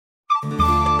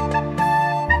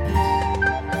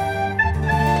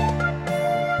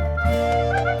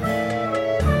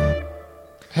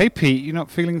okay, Pete? You're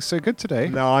not feeling so good today.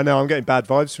 No, I know. I'm getting bad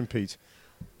vibes from Pete.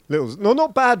 No,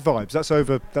 not bad vibes.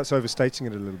 That's overstating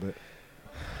it a little bit.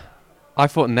 I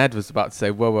thought Ned was about to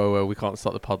say, whoa, we can't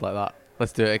start the pod like that.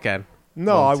 Let's do it again.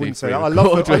 No, I wouldn't say that. I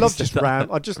love just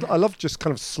I love just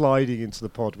kind of sliding into the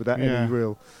pod without any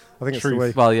real. I think it's the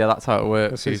way. Well, yeah, that's how it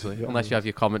works usually, unless you have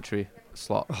your commentary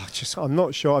slot. I'm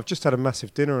not sure. I've just had a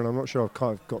massive dinner, and I'm not sure I've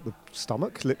kind of got the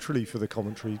stomach literally for the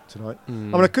commentary tonight. I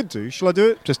mean, I could do. Shall I do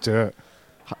it? Just do it.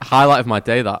 Highlight of my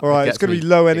day. That. All right, it's going to be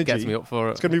low energy. It gets me up for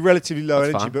it. It's going to be relatively low That's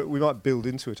energy, fine. but we might build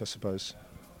into it, I suppose.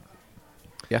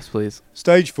 Yes, please.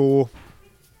 Stage 4,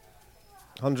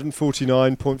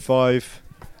 149.5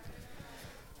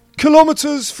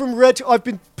 kilometres from I've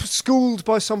been schooled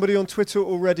by somebody on Twitter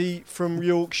already from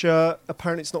Yorkshire.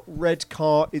 Apparently it's not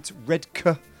Redcar, it's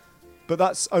Redcar. But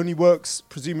that only works,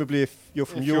 presumably, if you're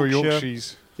from Yorkshire. You're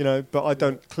Yorkshire's. You know, but I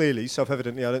don't, clearly,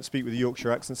 self-evidently, I don't speak with a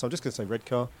Yorkshire accent, so I'm just going to say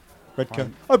Redcar.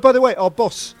 Fine. Oh, by the way, our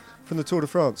boss from the Tour de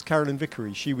France, Carolyn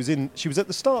Vickery, she was at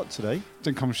the start today.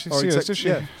 Didn't come see us, did she?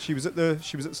 Yeah, she was at the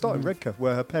start in Redcar,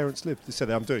 where her parents lived. They said,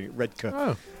 I'm doing it,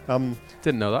 Redcar. Oh.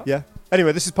 Didn't know that. Yeah.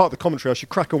 Anyway, this is part of the commentary. I should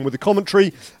crack on with the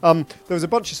commentary. There was a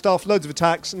bunch of stuff, loads of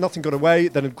attacks, nothing got away.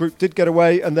 Then a group did get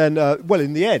away. And then,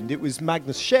 in the end, it was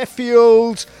Magnus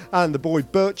Sheffield and the boy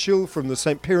Birchall from the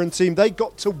St. Piran team. They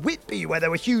got to Whitby, where there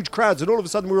were huge crowds. And all of a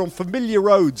sudden, we're on familiar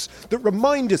roads that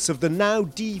remind us of the now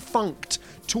defunct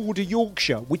Tour de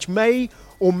Yorkshire, which may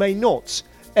or may not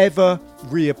ever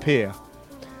reappear.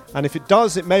 And if it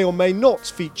does, it may or may not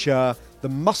feature the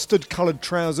mustard-coloured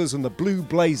trousers and the blue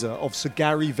blazer of Sir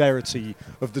Gary Verity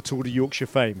of the Tour de Yorkshire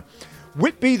fame.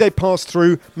 Whitby they passed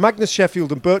through, Magnus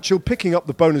Sheffield and Birchall picking up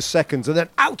the bonus seconds, and then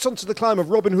out onto the climb of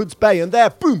Robin Hood's Bay, and there,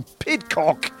 boom,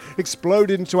 Pidcock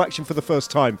exploded into action for the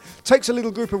first time. Takes a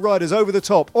little group of riders over the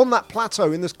top. On that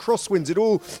plateau in the crosswinds, it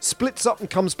all splits up and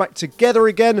comes back together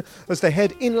again as they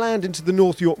head inland into the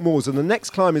North York Moors, and the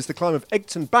next climb is the climb of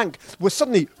Egton Bank, where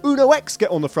suddenly Uno X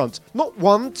get on the front. Not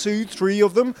 1, 2, 3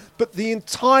 of them, but the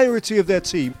entirety of their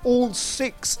team, all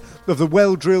 6 of the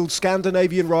well-drilled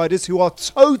Scandinavian riders who are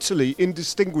totally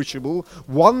indistinguishable,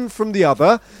 one from the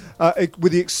other,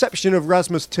 with the exception of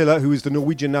Rasmus Tiller, who is the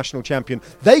Norwegian national champion.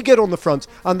 They get on the front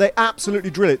and they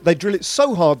absolutely drill it. They drill it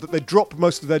so hard that they drop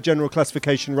most of their general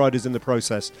classification riders in the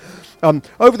process.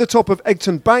 Over the top of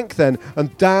Egton Bank then,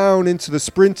 and down into the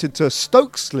sprint into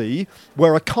Stokesley,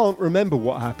 where I can't remember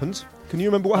what happened. Can you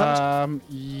remember what happened?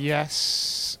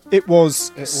 Yes. It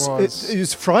was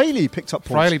Freiley picked up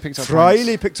points.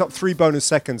 Freiley picked up 3 bonus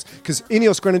seconds because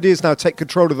Ineos Grenadiers now take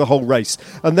control of the whole race.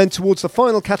 And then towards the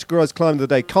final categorised climb of the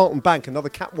day, Carlton Bank, another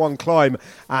Cat 1 climb.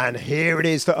 And here it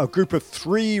is that a group of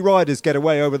 3 riders get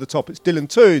away over the top. It's Dylan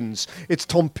Teuns, it's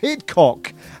Tom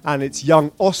Pidcock, and it's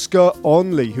young Oscar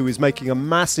Onley, who is making a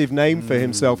massive name for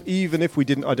himself, even if we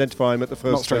didn't identify him at the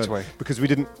first Not straight away. Because we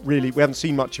haven't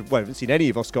seen any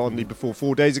of Oscar Onley before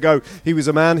 4 days ago. He was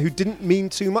a man who didn't mean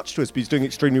too much to us, but he's doing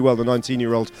extremely well, the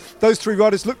 19-year-old. Those 3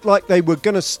 riders looked like they were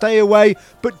going to stay away,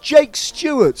 but Jake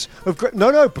Stewart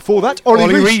before that,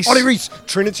 Ollie Rees.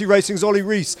 Trinity Racing's Ollie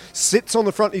Rees sits on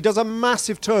the front. He does a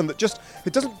massive turn that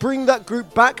it doesn't bring that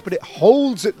group back, but it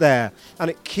holds it there, and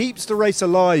it keeps the race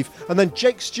alive. And then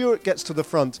Jake Stewart gets to the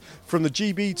front from the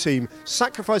GB team,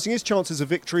 sacrificing his chances of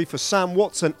victory for Sam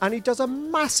Watson, and he does a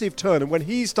massive turn, and when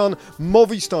he's done,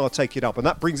 Movistar take it up, and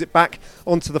that brings it back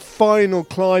onto the final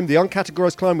climb, the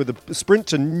uncategorised climb with the sprint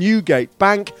to Newgate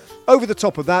Bank. Over the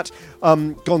top of that,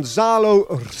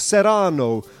 Gonzalo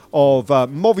Serrano of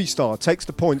Movistar takes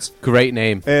the points. Great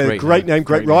name.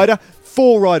 Great rider.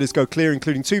 4 riders go clear,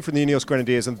 including 2 from the Ineos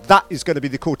Grenadiers, and that is going to be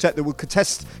the quartet that will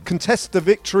contest the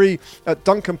victory at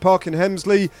Duncan Park in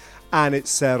Hemsley. And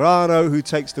it's Serrano who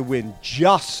takes the win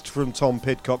just from Tom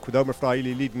Pidcock, with Omar Fraile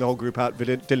leading the whole group out,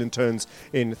 Dylan Teuns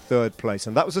in 3rd place.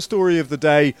 And that was the story of the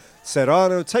day.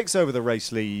 Serrano takes over the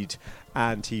race lead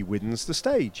and he wins the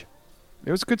stage.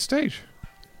 It was a good stage.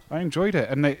 I enjoyed it.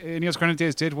 And Ineos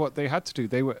Grenadiers did what they had to do.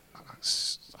 They were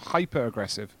hyper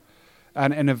aggressive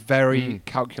and in a very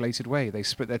calculated way. They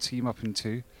split their team up in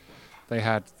 2. They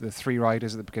had the 3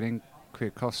 riders at the beginning,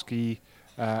 Kwiatkowski,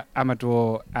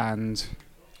 Amador, and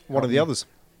one of the others.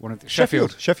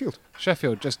 Sheffield,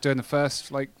 Sheffield. just doing the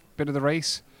first bit of the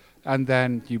race, and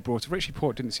then you brought Richie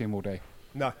Porte. Didn't see him all day.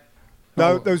 No,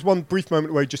 there was one brief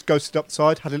moment where he just ghosted up the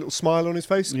side, had a little smile on his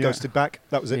face, ghosted back.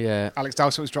 That was it. Yeah. Alex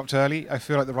Dowsett was dropped early. I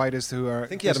feel like the riders who are... I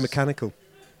think he had a mechanical.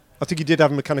 I think he did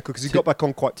have a mechanical because he got back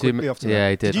on quite quickly after that. Yeah,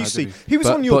 he did. Did you I see? did. He was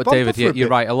but, on your but bumper David, for a you're bit.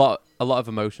 right. A lot of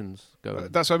emotions going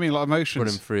That's what I mean. A lot of emotions.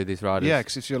 running through these riders. Yeah,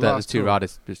 because it's your There's last two tour.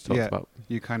 riders just talked Yeah. about.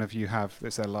 You have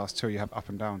it's their last tour. You have up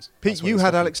and downs. Pete, That's what you it's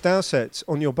had like. Alex Dowsett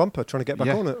on your bumper trying to get back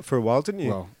Yeah. on it for a while, didn't you?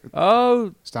 Well,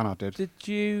 Oh, Stannard did. did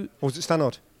you? Or was it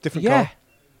Stannard? Different Yeah.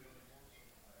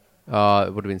 car?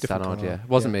 It would have been Different Stannard, car, yeah. It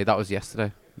wasn't yeah. me, that was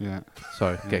yesterday. Yeah.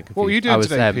 Sorry, getting confused. What were you doing I was,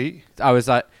 today, Pete?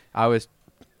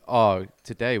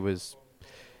 Today was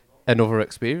another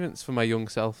experience for my young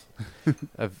self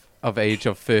of age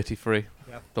of 33,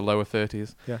 Yeah. the lower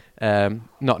 30s. Yeah.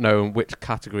 Not knowing which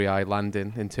category I land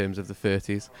in terms of the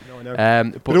 30s. No, I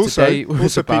know. But But also, today was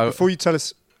also Pete, about... before you tell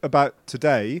us about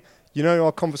today, you know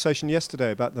our conversation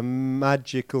yesterday about the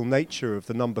magical nature of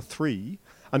the number 3,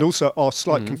 and also our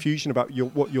slight confusion about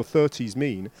what your 30s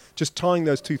mean. Just tying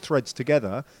those two threads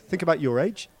together. Think about your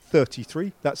age,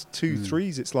 33. That's two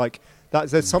threes. It's like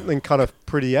there's something kind of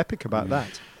pretty epic about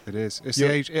that. It is. It's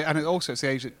You're- the age, and it's the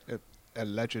age that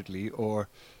allegedly, or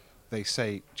they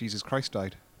say Jesus Christ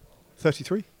died.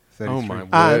 33. 33. Oh, my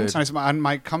And- word. And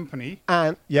my company,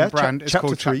 And yeah, brand is chapter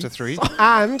called 3. Chapter 3.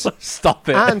 And Stop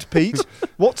it. and Pete,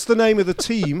 what's the name of the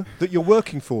team that you're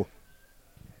working for?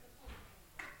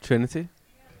 Trinity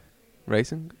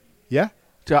Racing. Yeah,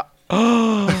 Ja-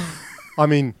 I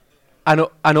mean,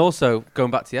 and also,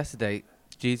 going back to yesterday,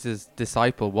 Jesus'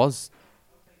 disciple was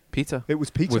Peter. it was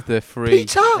Peter. With the three.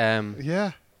 Peter!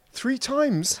 Yeah. 3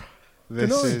 times. This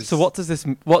Denied. is So what does this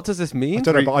mean? I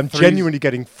don't know, but I'm Three's- genuinely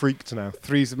getting freaked now.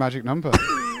 3's the magic number.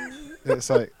 It's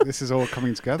like this is all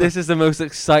coming together. This is the most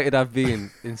excited I've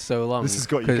been in so long. This has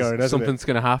got you 'cause going, hasn't it? something's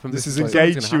going to happen. This has something's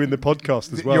engaged gonna you in the happen.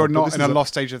 podcast as well. You're but not this in is a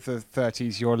lost stage of the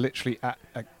 30s. You're literally at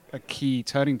a key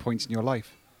turning point in your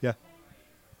life. Yeah.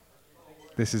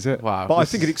 This is it. Wow. But I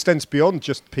this think it is- extends beyond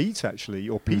just Pete, actually,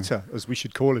 or Peter, as we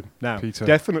should call him now. Peter.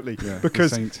 Definitely. Yeah, the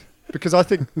because saint. because I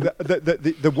think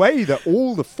the way that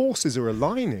all the forces are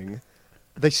aligning,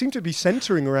 they seem to be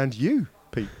centering around you,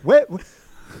 Pete.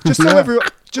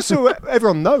 Just so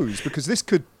everyone knows, because this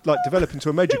could like develop into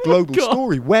a major global God.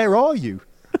 story. Where are you?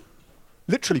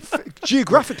 Literally,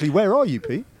 geographically, where are you,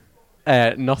 Pete?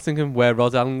 Nottingham, where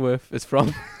Rod Allingworth is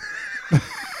from.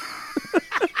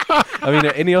 I mean,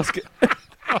 are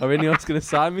Ineos going to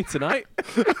sign me tonight?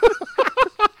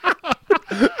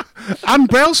 And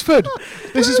Brailsford.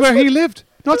 This is where he lived.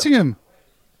 Nottingham.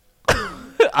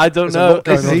 I don't There's a know. lot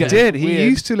going This on is there. He getting did. He weird.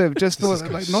 used to live just This is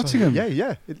north, like so- Nottingham.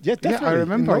 Yeah, definitely. Yeah, I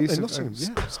remember. I In used to Nottingham,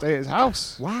 yeah. stay at his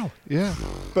house. Wow. Yeah.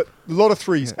 But a lot of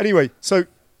 3s. Yeah. Anyway, so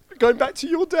going back to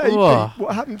your day, Whoa. Pete,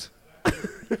 what happened?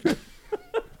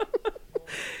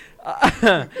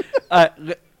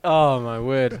 Oh my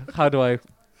word! How do I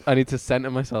need to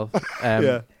center myself.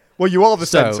 Yeah. Well, you are the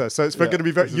so- centre, so it's Yeah, going to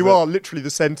be very. this is You it. are literally the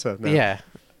centre now.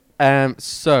 Yeah.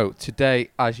 So today,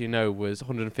 as you know, was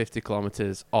 150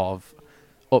 kilometers of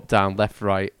up, down, left,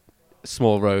 right,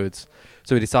 small roads.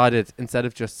 So we decided, instead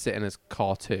of just sitting as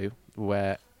car 2,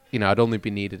 where I'd only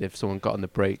be needed if someone got on the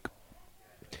brake,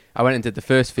 I went and did the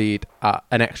first feed at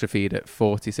an extra feed at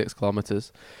 46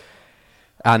 kilometers.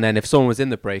 And then if someone was in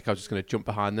the brake, I was just going to jump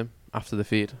behind them after the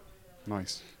feed.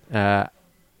 Nice.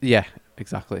 Yeah,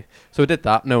 exactly. So I did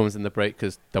that. No one was in the brake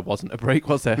because there wasn't a brake,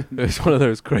 was there? It was one of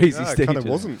those crazy Yeah, it stages. kind of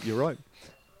wasn't. You're right.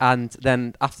 And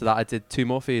then after that, I did 2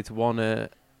 more feeds. One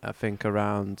I think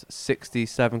around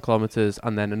 67 kilometers,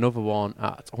 and then another one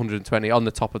at 120 on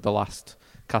the top of the last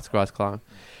categorized climb.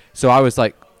 So I was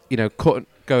like,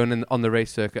 going in on the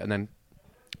race circuit and then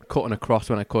cutting across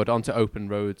when I could onto open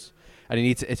roads. And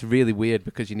it's really weird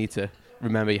because you need to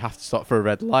remember you have to stop for a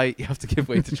red light, you have to give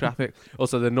way to traffic.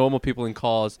 Also, the normal people in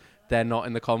cars, they're not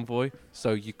in the convoy,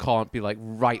 so you can't be like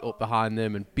right up behind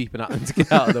them and beeping at them to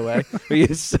get out of the way. But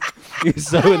you're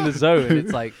so in the zone.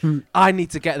 It's like, I need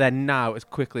to get there now as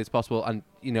quickly as possible, and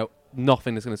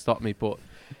nothing is going to stop me. But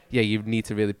yeah, you need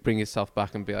to really bring yourself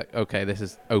back and be like, okay, this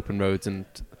is open roads and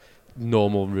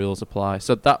normal rules apply.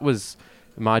 So that was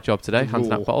my job today,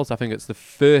 handing out bottles. I think it's the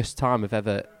first time I've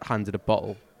ever handed a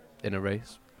bottle in a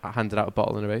race. I handed out a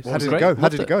bottle in a race. How did Great. it go? How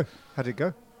Loved did it go? How did it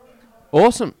go?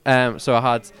 Awesome. So I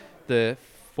had the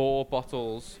 4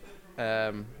 bottles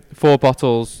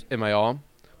in my arm,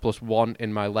 plus 1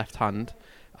 in my left hand,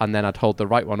 and then I'd hold the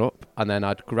right one up, and then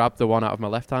I'd grab the one out of my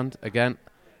left hand again,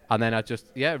 and then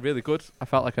really good. I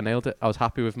felt like I nailed it. I was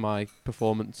happy with my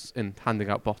performance in handing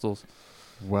out bottles.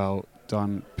 Well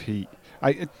done, Pete.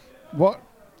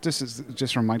 This is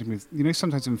just reminded me.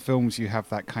 Sometimes in films you have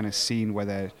that kind of scene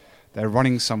where they're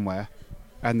running somewhere,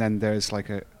 and then there's like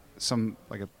a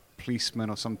policeman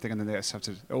or something, and then they just have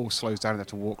to, it all slows down and they have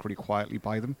to walk really quietly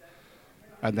by them,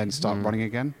 and then start running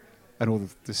again. and all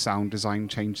the sound design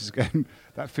changes again.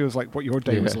 That feels like what your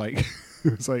day was like.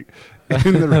 It was like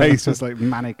in the race, it's like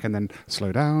manic, and then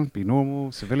slow down, be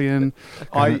normal, civilian,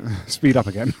 speed up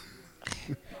again.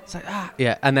 It's like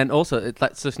yeah, and then also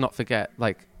let's just not forget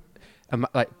like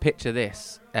picture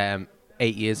this 8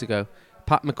 years ago.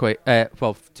 Pat McQuaid,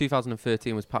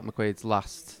 2013 was Pat McQuaid's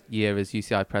last year as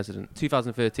UCI president.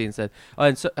 2013 said,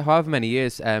 and so, however many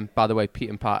years, by the way, Pete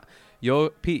and Pat,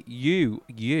 you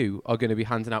are going to be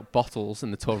handing out bottles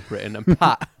in the Tour of Britain, and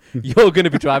Pat, you're going to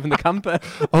be driving the camper.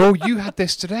 Oh, you had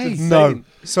this today? No.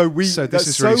 So this that's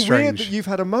is so really weird strange. that you've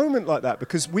had a moment like that,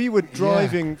 because we were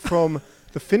driving from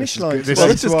the finish line. good. This Well,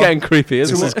 is- it's just getting creepy,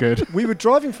 isn't This it? is good. We were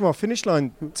driving from our finish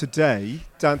line today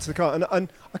down to the car, and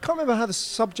I can't remember how the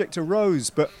subject arose,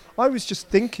 but I was just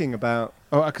thinking about.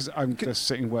 Oh, because I'm just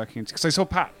sitting working. Because I saw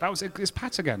Pat. It's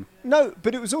Pat again. No,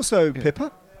 but it was also Yeah.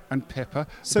 Pippa. And Pippa.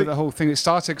 So- But the whole thing, it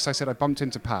started because I said I bumped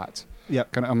into Pat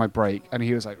Yep. kind of on my break, and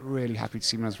he was like really happy to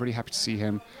see me. I was really happy to see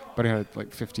him, but he had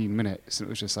like 15 minutes, and it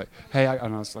was just like, hey,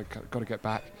 and I was like, got to get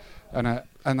back. And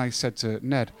I said to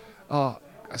Ned, oh,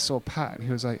 I saw Pat, and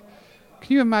he was like,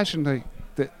 can you imagine like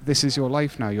that this is your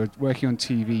life now? You're working on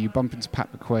TV, you bump into Pat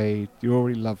McQuaid, you're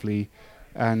already lovely,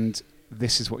 and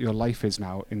this is what your life is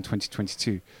now in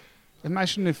 2022.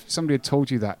 Imagine if somebody had told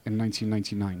you that in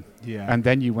 1999, Yeah. and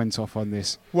then you went off on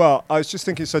this. Well, I was just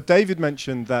thinking, so David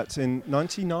mentioned that in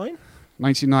 99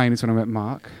 is when I met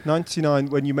Mark.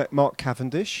 when you met Mark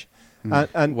Cavendish.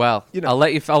 And Well, you know- I'll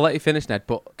let you finish, Ned.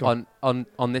 But Go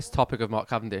on this topic of Mark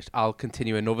Cavendish, I'll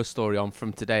continue another story on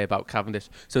from today about Cavendish.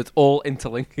 So it's all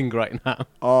interlinking right now.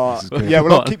 This is good. yeah, well,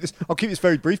 Go I'll on. keep this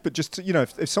very brief, but just to,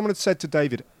 if someone had said to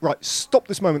David, right, stop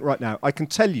this moment right now, I can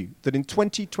tell you that in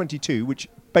 2022, which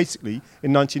basically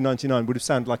in 1999 would have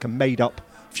sounded like a made-up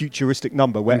futuristic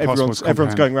number where Impossible to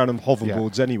everyone's comprehend. going around on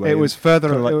hoverboards anyway. It was further.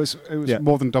 kinda like- it was yeah.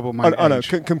 more than double my I know, age.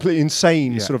 completely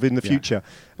insane, Yeah, sort of in the yeah. future.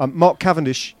 Mark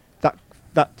Cavendish,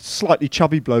 that slightly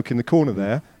chubby bloke in the corner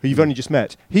there, who you've only just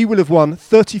met, he will have won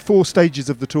 34 stages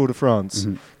of the Tour de France.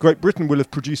 Mhm. Great Britain will have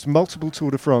produced multiple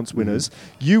Tour de France winners.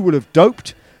 You will have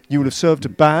doped. You will have served a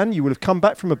ban. You will have come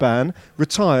back from a ban,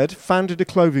 retired, founded a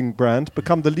clothing brand,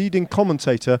 become the leading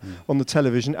commentator on the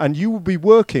television, and you will be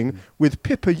working with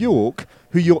Pippa York,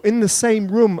 who you're in the same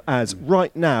room as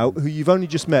right now, who you've only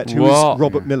just met, who is What?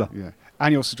 Robert Yeah, Miller. Yeah.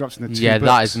 And you also dropped in the two Yeah, books.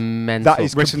 that is mental. That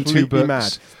is Written completely 2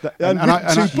 books. mad. And And, I- written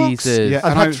and I- 2 books, Jesus. Yeah, and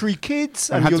and had I- 3 kids,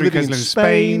 and and had you're 3 living kids in in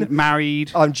Spain.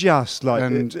 married. I'm just like,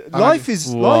 And life I- is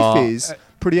Wow.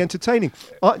 pretty entertaining.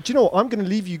 Do you know what? I'm going to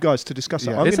leave you guys to discuss it.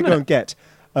 Yeah. I'm going to Isn't go it? and get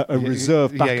a Yeah,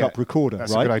 reserve yeah, yeah. backup recorder,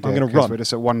 That's right? a good idea. I'm going to 'cause run. We're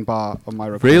just at 1 bar on my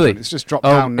recorder. Really? It's just dropped Oh,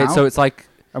 down now, so it's like,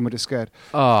 and we're just scared.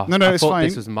 oh, No, I it's thought fine.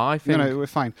 this was my thing. No, we're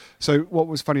fine. So what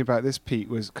was funny about this, Pete,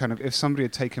 was kind of if somebody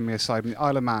had taken me aside in the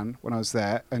Isle of Man when I was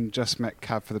there and just met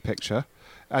Cav for the picture,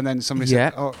 and then somebody Yeah.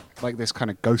 said, oh, like this kind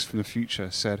of ghost from the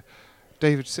future said,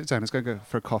 David, sit down. Let's go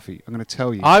for a coffee. I'm going to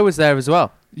tell you. I was there as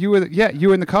well. You were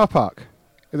in the car park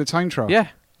in the time trial. Yeah.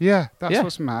 Yeah, that's Yeah.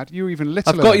 what's mad. You were even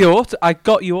littler. I've got then. your I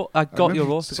got your I remember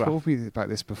you autograph. told me about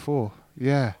this before.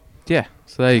 Yeah. Yeah.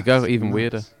 So there you go. That's Even nuts.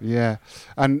 weirder. Yeah.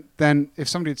 And then if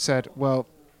somebody had said, well,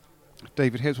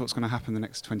 David, here's what's going to happen the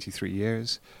next 23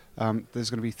 years.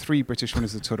 There's going to be 3 British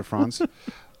winners of the Tour de France.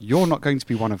 You're not going to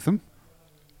be one of them.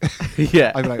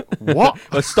 Yeah. I'd be like, what?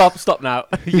 Oh, stop now.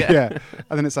 Yeah.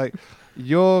 And then it's like,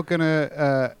 you're going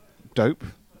to dope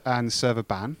and serve a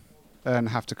ban and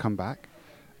have to come back.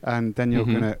 And then you're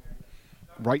Mhm. going to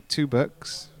write 2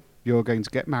 books. You're going to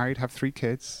get married, have 3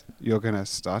 kids. You're going to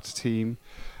start a team.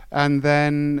 And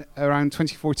then around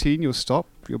 2014, you'll stop.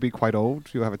 You'll be quite old.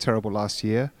 You'll have a terrible last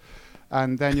year.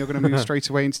 And then you're going to move straight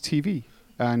away into TV.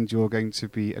 And you're going to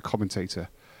be a commentator.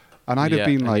 And I'd Yeah, have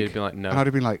been and like, you'd be like, no. and I'd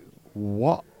have been like,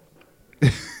 what?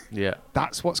 Yeah.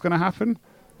 That's what's going to happen?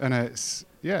 And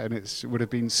it would have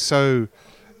been so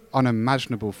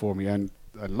unimaginable for me. And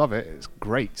I love it. It's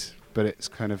great. But it's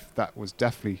kind of, that was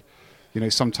definitely,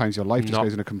 sometimes your life just Not-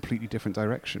 goes in a completely different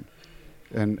direction.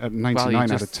 And at 99, I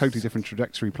had a just- totally different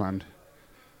trajectory planned.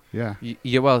 Yeah.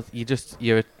 You're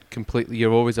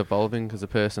always evolving as a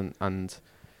person, and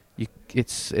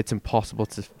it's impossible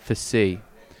to foresee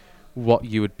what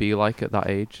you would be like at that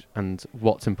age and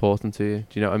what's important to you.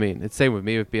 Do you know what I mean? It's the same with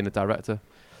me with being a director.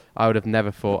 I would have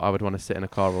never thought I would want to sit in a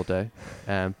car all day,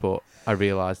 but I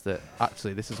realised that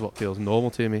actually this is what feels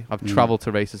normal to me. I've travelled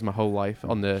to races my whole life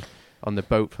on the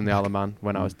boat from the Isle of Man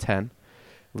when I was 10,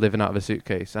 living out of a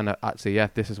suitcase, and actually, yeah,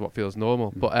 this is what feels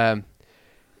normal. But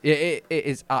it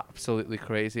is absolutely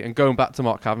crazy. And going back to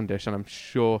Mark Cavendish, and I'm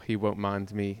sure he won't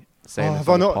mind me saying this have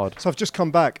on I the not? pod. So I've just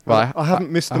come back. Well, I haven't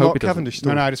missed I the hope Mark he doesn't. Cavendish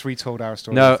story. No, I just retold our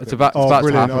story. No, it's about Oh, to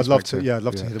brilliant! happen. I'd love to. Yeah, I'd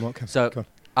love to hear the Mark Cavendish. So Go on.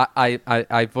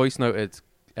 I voice noted.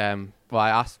 Well, I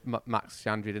asked Max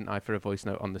Chandri, didn't I, for a voice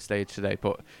note on the stage today,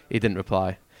 but he didn't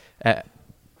reply.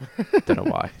 Don't know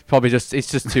why. Probably it's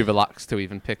just too relaxed to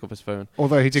even pick up his phone.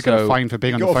 Although he did get a fine for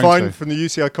being on the Got phone. a fine today. from the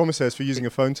UCI commissaires for using a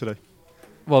phone today.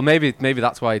 Well, maybe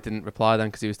that's why he didn't reply then,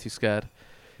 because he was too scared.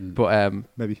 But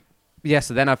Maybe. yeah.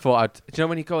 So then I thought, do you know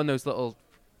when you go on those little?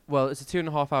 Well, it's a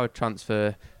 2.5 hour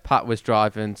transfer. Pat was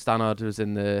driving. Stannard was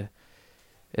in the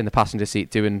passenger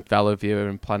seat doing Velo Viewer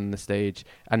and planning the stage.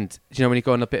 And do you know when you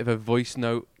go on a bit of a voice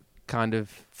note kind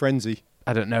of Frenzy.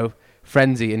 I don't know,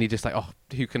 frenzy, and you're just like, oh,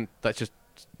 let's just,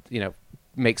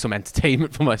 make some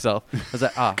entertainment for myself. I was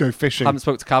like, Go fishing. Haven't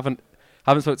spoke to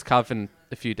Cav in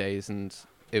a few days, and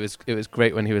it was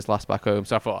great when he was last back home.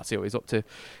 So I thought, I'll see what he's up to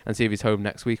and see if he's home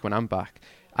next week when I'm back.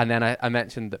 And then I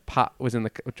mentioned that Pat was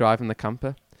driving the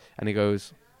camper, and he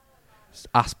goes,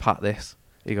 ask Pat this.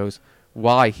 He goes,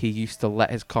 why he used to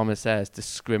let his commissaires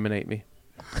discriminate me.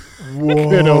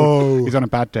 Whoa. He's on a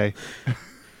bad day.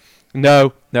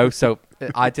 No. So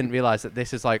I didn't realise that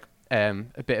this is like a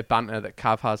bit of banter that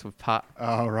Cav has with Pat.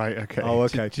 Oh, right, okay. Oh,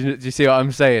 okay. Do you see what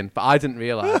I'm saying? But I didn't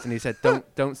realise, and he said,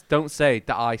 "Don't say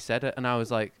that I said it." And I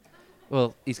was like,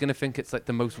 "Well, he's gonna think it's like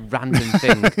the most random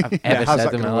thing I've ever how's said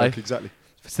that in my gonna work? life." Exactly.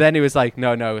 So then he was like,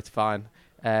 "No, it's fine."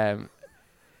 And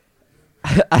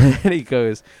then he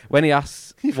goes, when he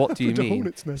asks, "What do you The mean?"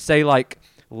 hornet's nest. Say like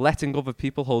letting other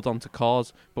people hold on to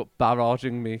cars, but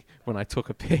barraging me when I took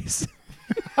a piss.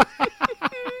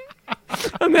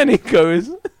 And then he goes,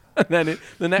 and then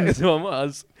the next one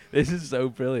was, this is so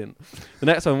brilliant. The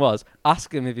next one was,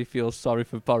 ask him if he feels sorry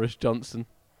for Boris Johnson.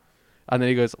 And then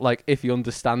he goes, like, if he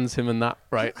understands him and that,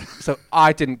 right? So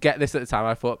I didn't get this at the time.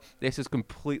 I thought, this is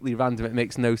completely random. It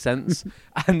makes no sense.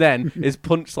 And then his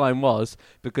punchline was,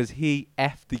 because he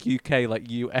F'd the UK like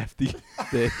you F'd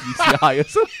the UCI or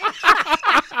something.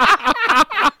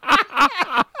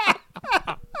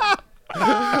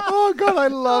 Oh, God, I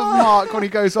love Mark when he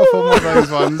goes off on one of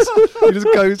those ones. He just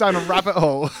goes down a rabbit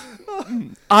hole.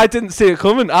 I didn't see it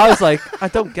coming. I was like, I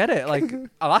don't get it. Like,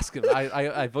 I'll ask him.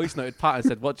 I voice noted Pat and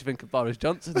said, what do you think of Boris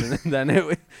Johnson? And then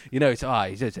it's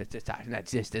he's just this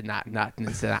and that and that.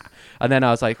 And then I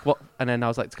was like, what? And then I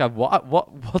was like,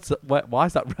 why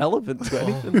is that relevant to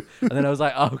anything? And then I was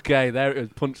like, okay, there it is,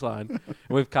 punchline. And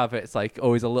with Cav, it's like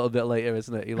always a little bit later,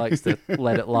 isn't it? He likes to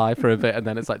let it lie for a bit, and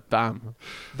then it's like, bam.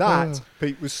 That,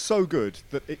 Pete, was so good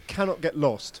that it cannot get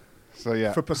lost. So,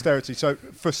 yeah. For posterity. So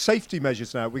for safety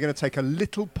measures now, we're going to take a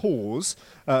little pause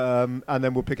and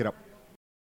then we'll pick it up.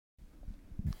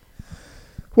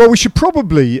 Well, we should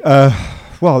probably...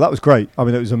 well, that was great. I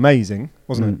mean, it was amazing,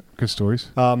 wasn't Good stories.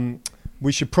 it?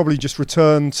 We should probably just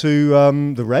return to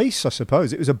the race, I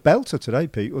suppose. It was a belter today,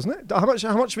 Pete, wasn't it? How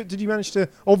much of it did you manage to...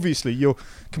 Obviously, you're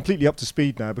completely up to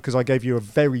speed now because I gave you a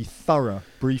very thorough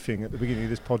briefing at the beginning of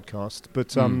this podcast.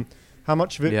 But how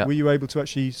much of it were you able to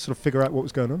actually sort of figure out what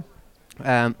was going on?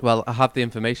 Well, I have the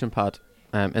information pad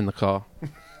in the car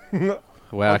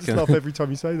where I I just can laugh every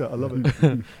time you say that. I love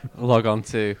it. log on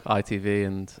to ITV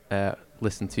and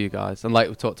listen to you guys. And like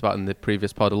we talked about in the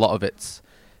previous pod, a lot of it's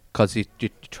because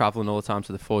you're traveling all the time,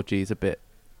 so the 4G is a bit,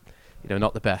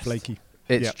 not the best. Flaky.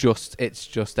 It's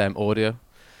just audio.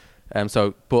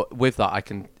 So, but with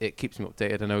that, it keeps me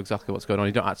updated. I know exactly what's going on.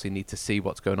 You don't actually need to see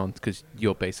what's going on because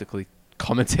you're basically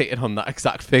commentating on that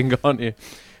exact thing, aren't you?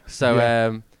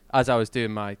 So, as I was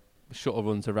doing my shuttle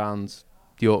runs around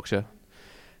Yorkshire,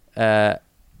 it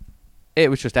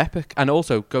was just epic. And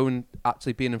also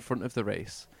actually being in front of the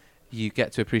race, you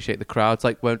get to appreciate the crowds.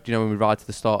 Like when we ride to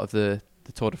the start of the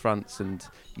Tour de France and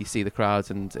you see the crowds,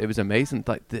 and it was amazing.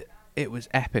 Like it was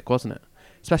epic, wasn't it?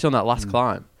 Especially on that last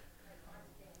climb.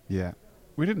 Yeah.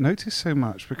 We didn't notice so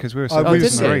much because we were so Oh,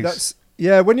 busy did in the you? race.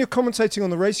 When you're commentating on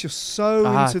the race, you're so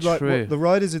into like true. what the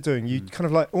riders are doing. You kind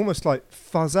of like almost like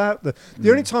fuzz out. The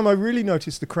only time I really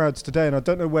noticed the crowds today, and I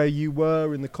don't know where you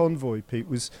were in the convoy, Pete,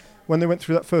 was when they went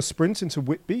through that first sprint into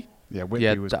Whitby. Yeah,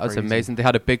 Whitby was that was crazy. amazing. They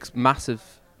had a big,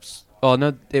 massive... Oh,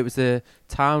 no, it was the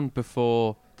town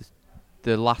before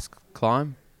the last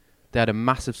climb. They had a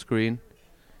massive screen.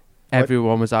 Right.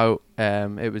 Everyone was out.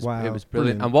 It was Wow,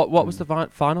 brilliant. And what was the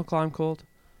final climb called?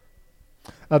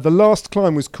 The last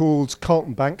climb was called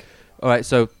Carlton Bank. All right,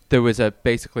 so there was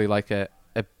basically like a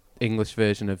English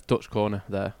version of Dutch Corner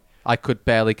there. I could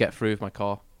barely get through with my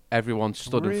car. Everyone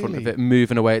stood in front of Really? it,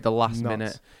 moving away at the last Nuts.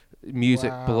 minute.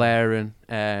 Music Wow. blaring,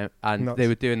 and Nuts. they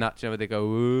were doing that. Where they go,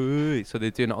 "Ooh," so they're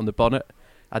doing it on the bonnet,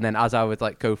 and then as I would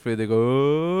like go through, they go,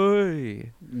 "Ooh."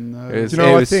 No. It was- Do you know,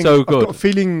 it I was think so I've good. got a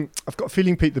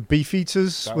feeling, Pete, the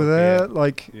Beefeaters That were would be there. it.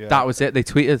 Like, Yeah. That was it. They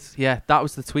tweeted. Yeah, that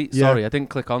was the tweet. Yeah. Sorry, I didn't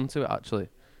click onto it actually.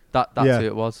 That's Yeah. who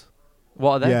it was.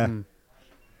 What are they? Yeah. Mm.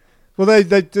 Well,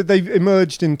 they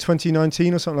emerged in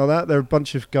 2019 or something like that. They're a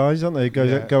bunch of guys, aren't they?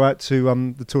 Go out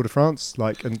to the Tour de France,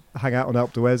 and hang out on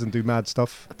Alpe d'Huez and do mad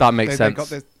stuff. That makes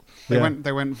sense. They went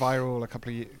viral a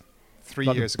couple of 3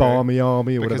 Like years the ago. Barmy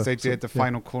Army or because whatever. they did the Yeah.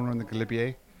 final corner on the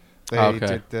Galibier. They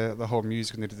Okay. did the whole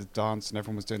music and they did the dance and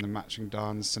everyone was doing the matching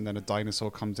dance and then a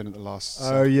dinosaur comes in at the last.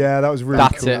 Oh yeah, that was really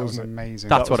That's cool. it. That was Wasn't it? amazing.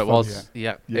 That's That what was it fun, was.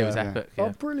 Yeah, Yeah. it was Yeah. epic. Oh,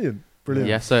 Yeah. brilliant, brilliant.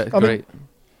 Yeah, so I mean- great.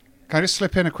 Can I just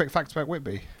slip in a quick fact about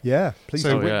Whitby? Yeah, please. So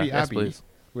Oh, yeah. Whitby Yes, Abbey, please.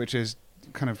 which is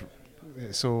kind of,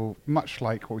 it's all much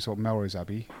like what we saw at Melrose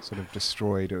Abbey, sort of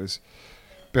destroyed. It was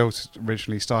built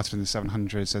originally, started in the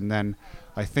 700s, and then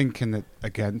I think in the,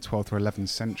 again, 12th or 11th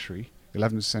century,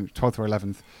 12th or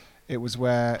 11th, it was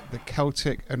where the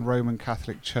Celtic and Roman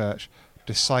Catholic Church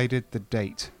decided the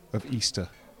date of Easter,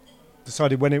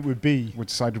 Decided when it would be,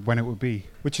 decided when it would be.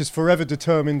 which has forever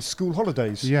determined school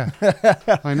holidays. Yeah,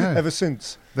 I know. Ever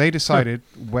since. They decided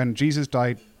when Jesus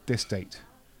died, this date,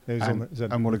 It was on the,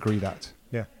 and we'll agree that.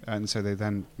 Yeah. And so they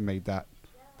then made that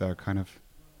their kind of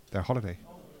their holiday.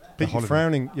 Pete,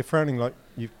 holiday. you're frowning like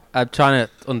you. I'm trying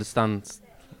to understand.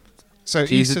 So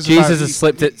Jesus Easter's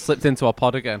about has slipped into our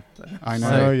pod again. I know.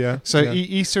 So- Oh yeah. So yeah.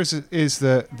 Easter is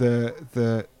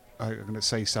the I'm going to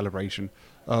say celebration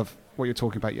of what you're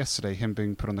talking about yesterday, him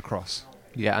being put on the cross,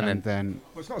 Yeah, and then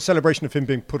Well, it's not a celebration of him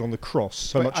being put on the cross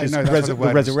so But much I as know, that's what the the word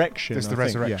is. resurrection. There's the I think,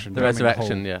 resurrection. the I mean, the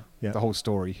resurrection. whole- Yeah. Yeah. the whole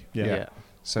story. Yeah. Yeah.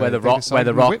 So Where the they rock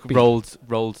decided Whitby. rolled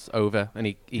over and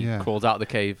he Yeah. crawled out of the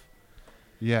cave.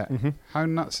 Yeah. Yeah. Mhm. How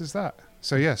nuts is that?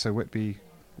 So so Whitby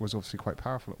was obviously quite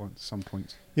powerful at some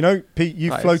point. You know, Pete,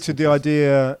 you That is floated the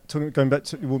idea. Going back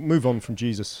to, we'll move on from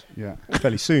Jesus Yeah.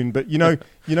 fairly soon, but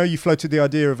you floated the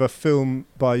idea of a film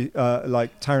by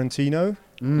like Tarantino,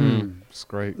 It's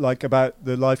great. like about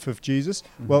the life of Jesus.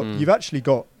 Well, Mhm. you've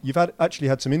actually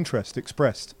had some interest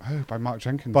expressed Oh, by Mark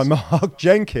Jenkins. by Mark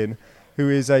Jenkin, who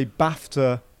is a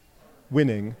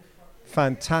BAFTA-winning,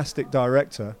 fantastic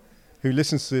director who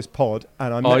listens to this pod,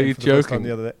 and I met Are him you for the first time joking?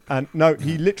 the other day. And no,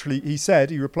 he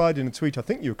replied in a tweet, I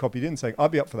think you were copied in, saying,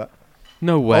 I'd be up for that.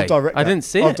 No way. I'll direct I that. didn't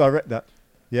see I'll it. direct that.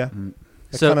 Yeah. Mm.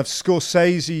 A So- kind of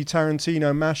Scorsese,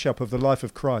 Tarantino mashup of the life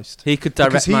of Christ. He could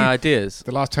Because direct my ideas.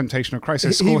 The Last Temptation of Christ. So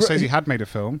He- he- Scorsese had made a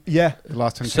film, Yeah. The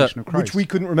Last Temptation of Christ. Which we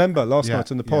couldn't remember last Yeah,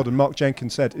 night in the pod, yeah. and Mark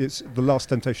Jenkins said it's The Last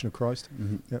Temptation of Christ.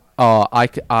 Mhm. Oh,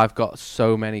 I've got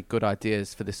so many good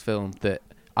ideas for this film that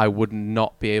I would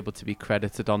not be able to be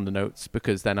credited on the notes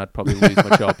because then I'd probably lose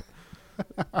my job.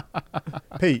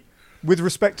 Pete, with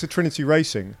respect to Trinity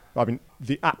Racing, I mean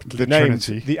the aptly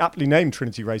named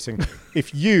Trinity Racing.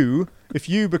 if you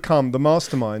become the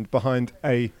mastermind behind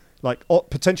a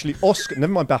potentially Oscar,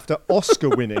 never mind BAFTA,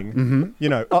 Oscar-winning,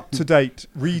 up to date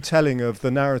retelling of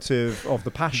the narrative of the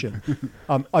Passion,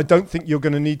 I don't think you're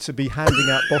going to need to be handing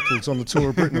out bottles on the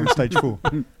Tour of Britain on stage 4.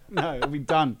 No, it'll be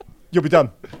done. You'll be done.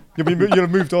 You'll have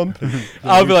moved on.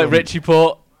 I'll be like Richie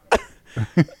Port.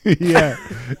 Yeah.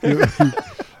 You'll Set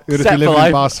be for living life.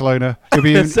 in Barcelona. You'll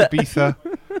be in Set- Ibiza,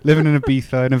 living in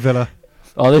Ibiza in a villa.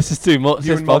 Oh, this is too much.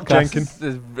 You This and Mark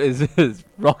podcast is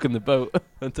rocking the boat.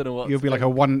 I don't know what. You'll be like a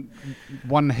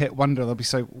one-hit wonder. They'll be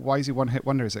so, why is he one-hit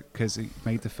wonder? Is it because he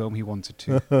made the film he wanted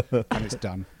to, and it's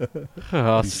done?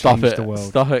 Oh, He stop changed it. the world.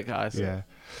 Stop it, guys. Yeah.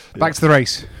 Back to the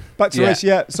race. Back to the Yeah. race,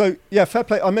 yeah. So, yeah, fair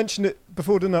play. I mentioned it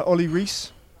before, didn't I? Ollie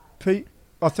Reese, Pete.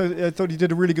 I thought he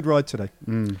did a really good ride today.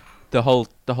 Mm. The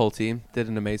whole team did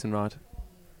an amazing ride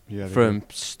Yeah. they from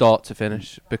did. start to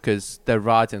finish because they're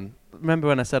riding. Remember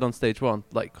when I said on stage 1,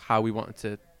 like how we wanted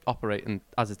to operate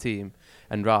as a team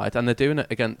and ride, and they're doing it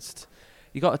against.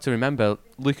 You got to remember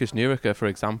Lucas Nurica, for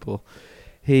example.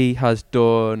 He has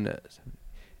done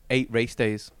 8 race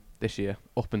days this year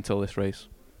up until this race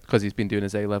because he's been doing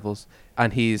his A levels,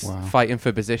 and he's Wow. fighting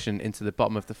for position into the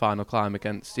bottom of the final climb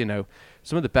against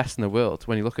some of the best in the world.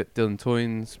 When you look at Dylan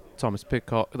Toynes, Thomas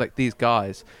Pidcock, like these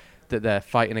guys that they're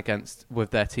fighting against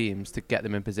with their teams to get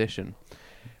them in position,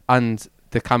 and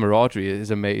the camaraderie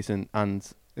is amazing. And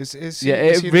Is it he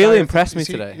the really guy with impressed me is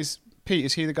he- today. Pete,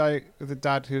 is he the guy with the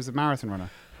dad who's the marathon runner?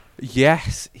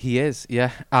 yes, he is.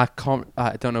 Yeah, I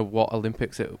don't know what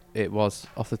Olympics it was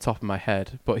off the top of my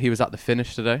head, but he was at the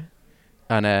finish today,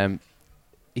 and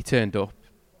he turned up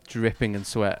dripping in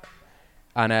sweat,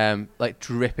 and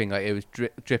dripping, like it was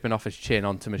dripping off his chin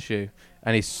onto my shoe.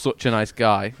 And he's such a nice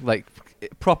guy, like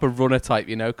proper runner type,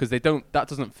 because that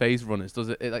doesn't phase runners, does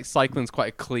it? Like cycling's quite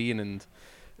a clean and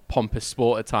pompous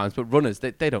sport at times, but runners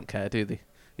they don't care, do they?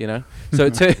 So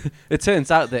it turns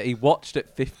out that he watched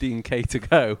at 15k to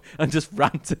go and just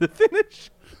ran to the finish,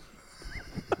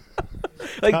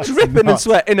 like That's dripping in nuts.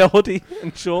 sweat in a hoodie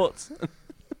and shorts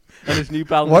and his New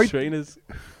Balance Why- trainers.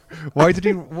 Why did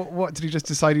he? What did he just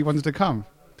decide he wanted to come?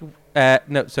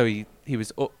 No, so he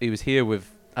was here with,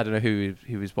 I don't know who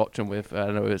he was watching with. I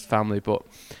don't know his family, but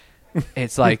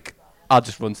it's like, I'll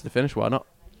just run to the finish. Why not?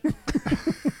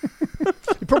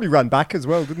 He probably ran back as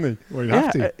well, didn't he? Well, you'd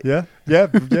have to. Yeah.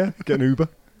 Get an Uber.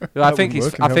 I think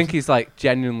wouldn't work in Helmsley. he's like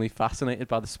genuinely fascinated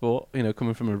by the sport. You know,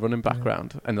 coming from a running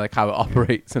background and like how it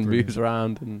operates and Brilliant. moves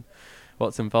around and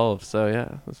what's involved. So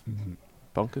yeah, that's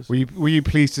bonkers. Were you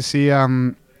pleased to see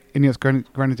Ineos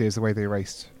Grenadiers the way they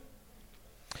raced?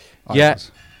 Yeah.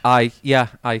 I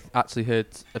actually heard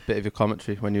a bit of your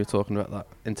commentary when you were talking about that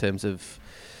in terms of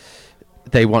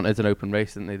they wanted an open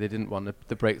race, didn't they? They didn't want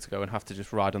the break to go and have to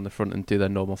just ride on the front and do their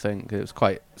normal thing. It's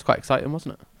quite exciting,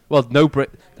 wasn't it? Well, no break.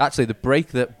 Actually, the break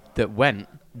that went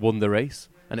won the race,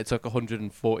 and it took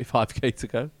 145k to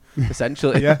go.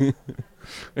 Essentially, Yeah.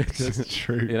 That's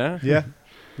true. You know. Yeah.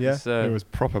 So It was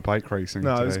proper bike racing.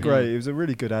 No, it was today. great. It was a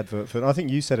really good advert for it. I think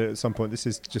you said it at some point. This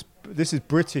is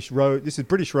British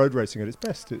road racing at its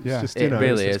best. It's Yeah. just, It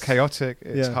really It's is. chaotic.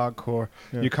 It's Yeah. hardcore.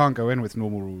 Yeah. You can't go in with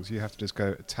normal rules. You have to just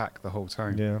go attack the whole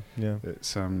time. Yeah.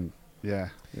 It's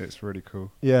it's really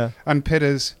cool. Yeah. And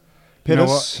Pitters, you know what?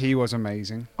 Pitters. He was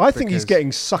amazing. I think he's because-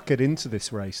 getting suckered into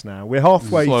this race now. We're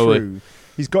halfway Slowly. through.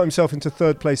 He's got himself into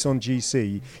third place on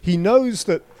GC. He knows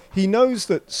that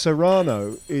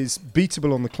Serrano is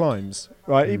beatable on the climbs,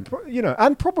 right? And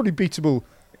probably beatable.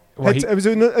 Well, it was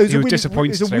a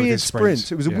disappointed today with weird his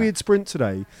sprint. It was a Yeah. weird sprint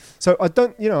today. So I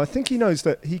think he knows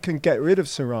that he can get rid of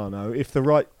Serrano if the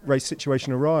right race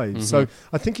situation arrives. So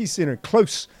I think he's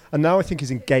close, and now I think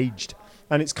he's engaged.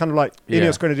 And it's kind of like Yeah.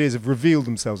 Ineos Grenadiers have revealed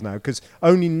themselves now, because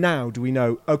only now do we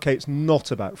know, okay, it's not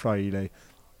about Fraile.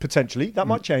 Potentially. That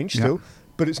might change Yeah. still.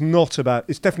 But it's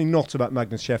definitely not about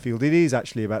Magnus Sheffield. It is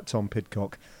actually about Tom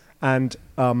Pidcock. And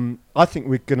I think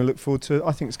we're going to look forward to,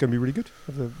 I think it's going to be really good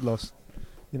for the last,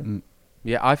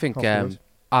 Yeah, I think half the race.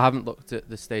 I haven't looked at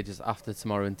the stages after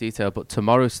tomorrow in detail, but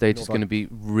tomorrow's stage Not is going to be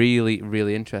really,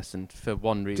 really interesting for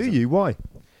one reason. Do you? Why?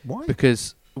 Why?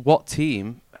 Because what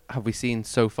team have we seen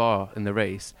so far in the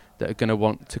race that are going to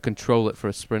want to control it for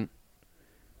a sprint?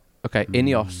 Okay,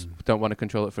 Ineos don't want to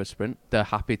control it for a sprint. They're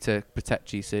happy to protect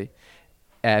GC.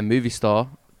 Movistar,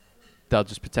 they'll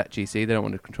just protect GC. They don't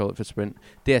want to control it for a sprint.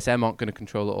 DSM aren't going to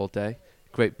control it all day.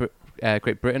 Great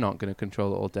Britain aren't going to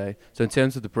control it all day. So in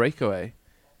terms of the breakaway,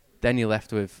 then you're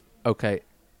left with, okay,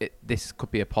 this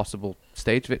could be a possible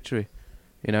stage victory.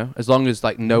 You know, as long as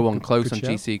like no one close good on shout.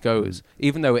 GC goes,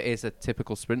 even though it is a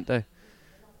typical sprint day.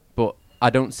 But I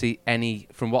don't see any,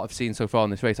 from what I've seen so far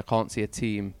in this race, I can't see a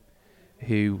team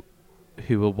who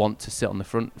will want to sit on the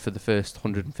front for the first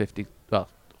 130k.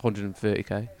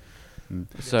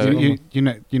 So you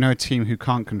know a team who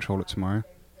can't control it tomorrow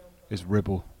is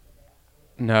Ribble.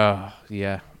 no,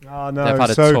 yeah, Oh, no. they've had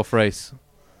a tough race.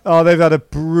 Oh, they've had a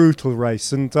brutal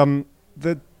race. And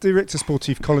the director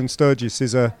sportif, Colin Sturgis,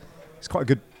 he's quite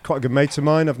a good mate of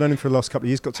mine. I've known him for the last couple of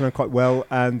years, got to know him quite well.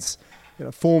 And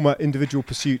former individual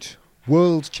pursuit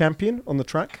world champion on the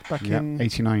track back in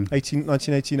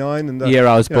 1989. And Year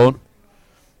I was born.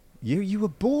 You were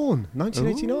born,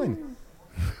 1989.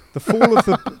 The fall of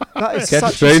that is Get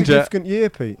such a stranger. significant year,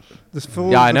 Pete. The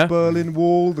fall Yeah, I of know. the Berlin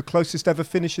Wall, the closest ever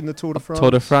finish in the Tour de France.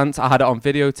 Tour de France. I had it on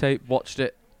videotape, watched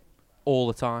it all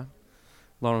the time.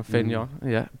 Lauren Fignon,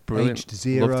 yeah, brilliant. Aged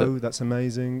Loved 0, it. that's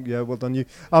amazing. Yeah, well done you.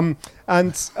 God,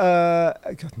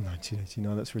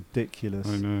 1989, that's ridiculous.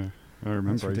 I know. I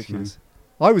remember. That's 89. ridiculous.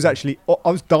 I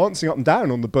was dancing up and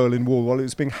down on the Berlin Wall while it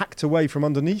was being hacked away from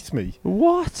underneath me.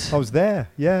 What? I was there,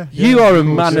 yeah. You yeah, are a of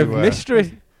course man you of were.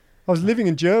 mystery. I was living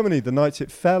in Germany the night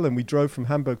it fell, and we drove from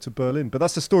Hamburg to Berlin. But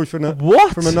that's a story for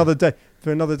What? from another day.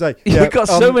 For another day. You've got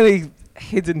so many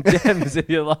hidden gems in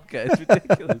your locker. It's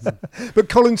ridiculous. But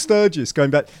Colin Sturgis,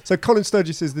 going back. So Colin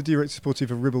Sturgis is the director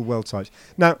sportif of Ribble World Tight.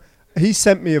 Now, he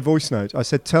sent me a voice note. I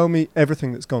said, tell me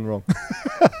everything that's gone wrong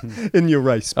in your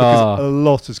race, because a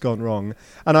lot has gone wrong.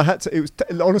 And I had to,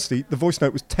 honestly, the voice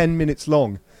note was 10 minutes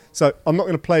long. So I'm not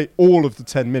going to play all of the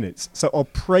 10 minutes. So I'll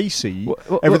précis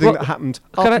everything that happened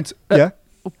up until... Yeah?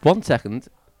 1 second.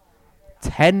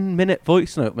 10-minute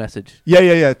voice note message.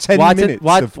 Yeah. 10 Why minutes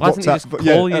why of doesn't he WhatsApp. just But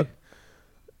call you?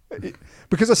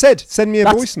 Because I said, send me a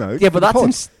voice note. Yeah, for but the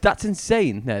pod. that's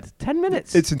insane, Ned. 10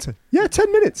 minutes. It's insane. Yeah,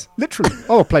 10 minutes, literally.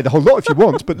 I'll play the whole lot if you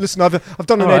want, but listen, I've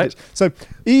done an All right. edit. So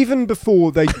even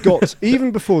before they got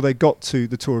to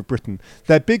the Tour of Britain,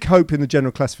 their big hope in the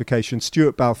general classification,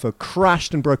 Stuart Balfour,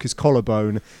 crashed and broke his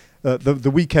collarbone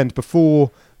the weekend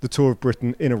before the Tour of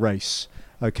Britain in a race.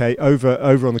 Okay, over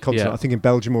on the continent, Yeah. I think in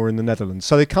Belgium or in the Netherlands.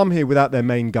 So they come here without their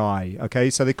main guy. Okay,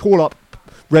 so they call up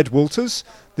Red Walters,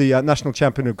 the national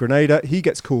champion of Grenada. He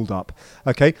gets called up.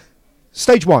 Okay,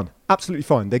 stage 1, absolutely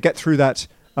fine. They get through that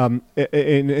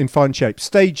in fine shape.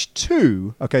 Stage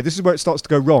 2, okay, this is where it starts to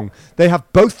go wrong. They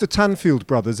have both the Tanfield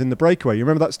brothers in the breakaway. You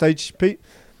remember that stage, Pete?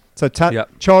 So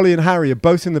Yep. Charlie and Harry are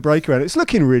both in the breakaway, and it's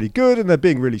looking really good, and they're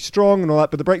being really strong and all that,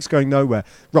 but the brake's going nowhere.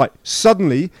 Right,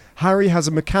 suddenly, Harry has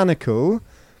a mechanical,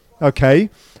 okay,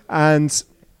 and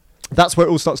that's where it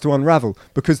all starts to unravel,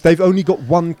 because they've only got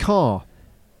one car.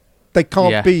 They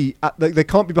can't be they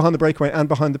can't be behind the breakaway and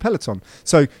behind the peloton.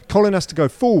 So Colin has to go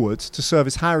forwards to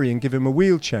service Harry and give him a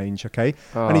wheel change, okay?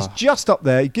 And he's just up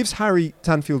there. He gives Harry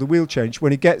Tanfield a wheel change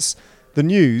when he gets the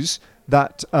news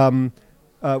that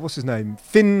what's his name?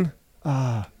 Finn.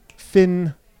 The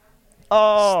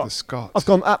Scots. I've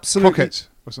gone absolutely. Crockett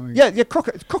or something. Yeah,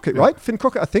 Crockett, right? Finn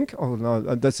Crockett, I think. Oh no,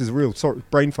 this is a real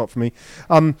brain fart for me.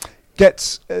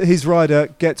 Gets his rider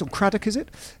Craddock, is it?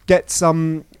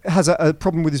 Has a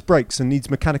problem with his brakes and needs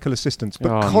mechanical assistance,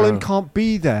 but Colin can't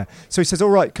be there. So he says, "All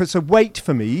right, so wait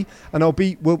for me, and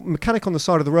we'll mechanic on the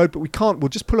side of the road, but we can't. We'll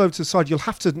just pull over to the side. You'll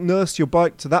have to nurse your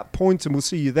bike to that point, and we'll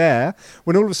see you there."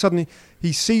 When all of a sudden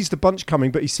he sees the bunch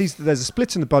coming, but he sees that there's a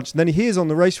split in the bunch, and then he hears on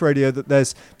the race radio that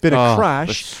there's been a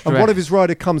crash, and one of his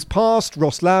rider comes past,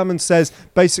 Ross Lamb, and says,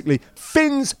 basically,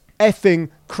 Finn's effing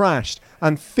crashed,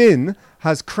 and Finn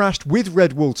has crashed with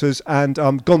Red Walters and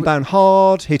gone down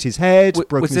hard, hit his head.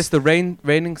 Was this the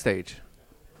raining stage?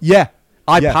 Yeah.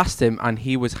 I passed him and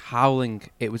he was howling.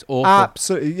 It was awful.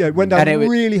 Absolutely. Yeah, it went down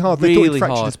really hard. They thought he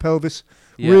fractured his pelvis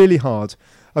really hard.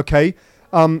 Okay.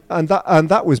 And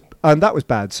that was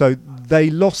bad. So they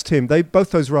lost him.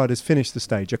 Both those riders finished the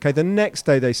stage. Okay, the next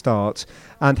day they start,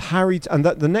 and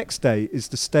the next day is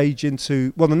the stage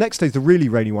into. Well, the next day is the really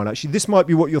rainy one. Actually, this might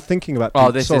be what you're thinking about. Oh,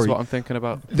 this is what I'm thinking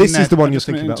about. This is the one you're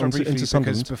thinking about. Into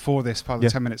Sunderland. Because before this, part of the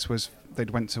 10 minutes was they'd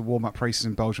went to warm-up races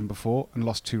in Belgium before and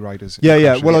lost 2 riders.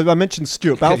 Yeah. Well, I mentioned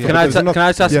Stuart Balfour. Can I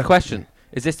just ask a question?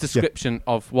 Is this description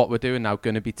of what we're doing now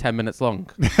going to be 10 minutes long?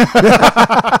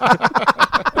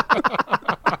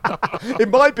 It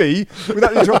might be. So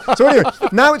anyway,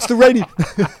 now it's the rainy.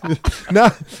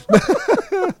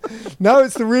 now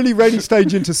it's the really rainy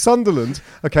stage into Sunderland.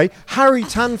 Okay, Harry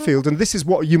Tanfield, and this is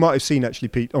what you might have seen actually,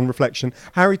 Pete, on reflection.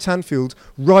 Harry Tanfield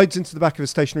rides into the back of a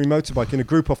stationary motorbike in a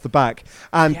group off the back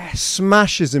and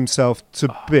smashes himself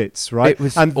to bits. Right, it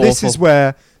was and awful.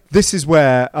 This is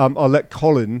where I'll let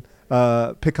Colin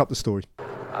pick up the story.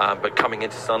 But coming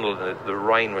into Sunderland, the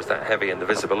rain was that heavy and the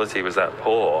visibility was that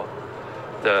poor.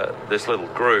 This little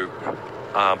group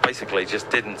basically just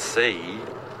didn't see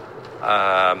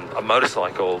a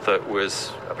motorcycle that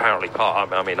was apparently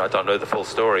I mean, I don't know the full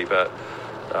story, but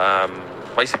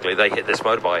basically they hit this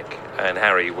motorbike, and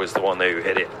Harry was the one who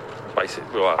hit it,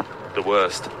 the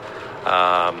worst.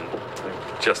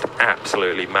 Just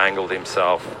absolutely mangled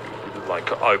himself,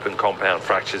 like open compound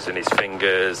fractures in his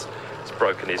fingers. He's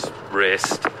broken his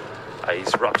wrist.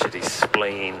 He's ruptured his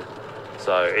spleen.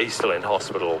 So he's still in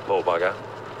hospital, poor bugger.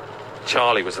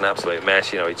 Charlie was an absolute mess.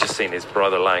 He'd just seen his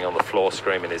brother laying on the floor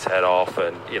screaming his head off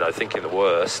and, thinking the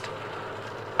worst.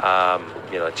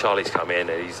 Charlie's come in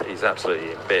and he's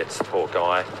absolutely in bits, the poor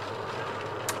guy.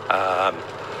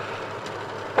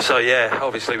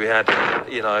 Obviously we had,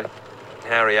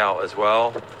 Harry out as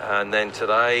well. And then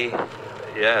today,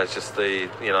 it's just the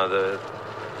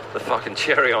fucking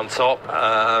cherry on top.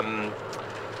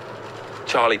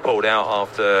 Charlie pulled out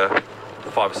after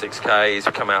 5 or 6 Ks.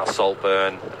 We come out of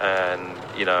Saltburn and,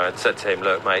 and said to him,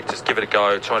 look, mate, just give it a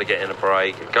go, try to get in a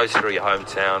break. It goes through your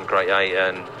hometown, Great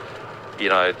Ayton,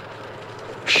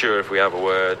 sure, if we have a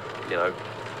word,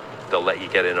 they'll let you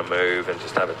get in a move and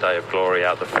just have a day of glory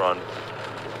out the front.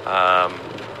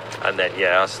 And then,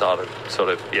 I started sort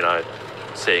of,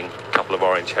 seeing a couple of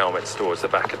orange helmets towards the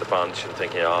back of the bunch and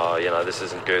thinking, this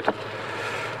isn't good.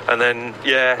 And then,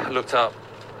 looked up,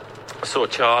 saw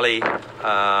Charlie,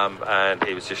 and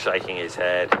he was just shaking his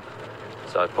head.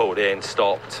 So I pulled in,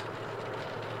 stopped.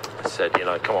 I said,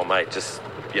 come on, mate, just,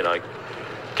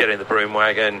 get in the broom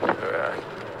wagon,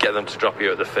 get them to drop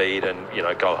you at the feed and,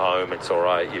 go home. It's all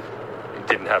right. You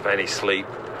didn't have any sleep.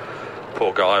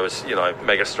 Poor guy was,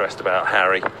 mega stressed about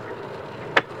Harry.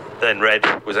 Then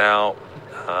Red was out.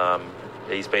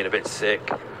 He's been a bit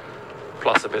sick.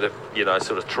 Plus a bit of,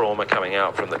 sort of trauma coming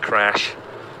out from the crash.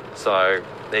 So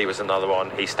he was another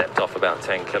one. He stepped off about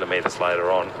 10 kilometres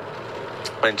later on.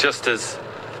 And just as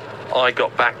I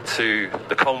got back to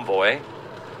the convoy,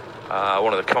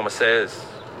 one of the commissaires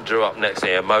drew up next to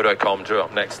me, a Motocom drew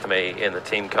up next to me in the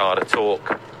team car to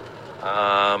talk.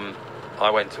 I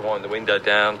went to wind the window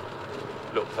down,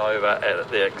 looked over at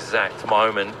the exact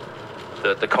moment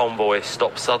that the convoy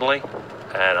stopped suddenly,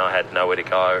 and I had nowhere to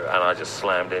go, and I just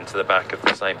slammed into the back of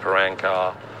the St. Piran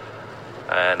car,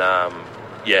 and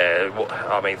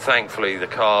I mean, thankfully the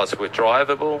cars were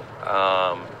drivable.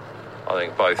 I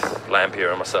think both Lampier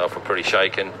and myself were pretty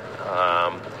shaken.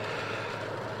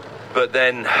 But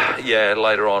then,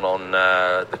 later on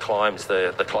the climbs,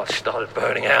 the clutch started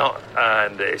burning out,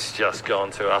 and it's just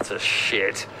gone to utter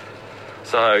shit.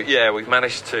 So we've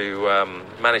managed to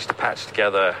patch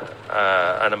together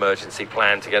an emergency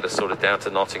plan to get us sort of down to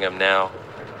Nottingham now.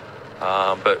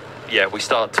 But we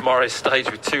start tomorrow's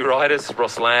stage with 2 riders,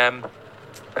 Ross Lamb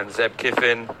and Zeb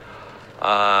Kiffin,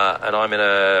 and I'm in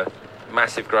a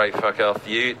massive Great Fuck Off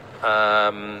Ute.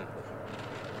 But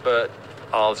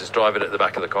I'll just drive it at the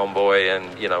back of the convoy,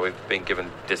 and we've been given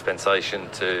dispensation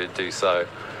to do so.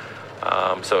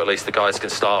 So at least the guys can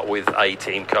start with a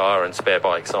team car and spare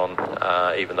bikes on,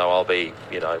 even though I'll be,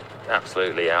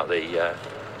 absolutely out the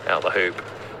hoop.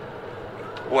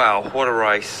 Wow, what a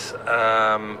race!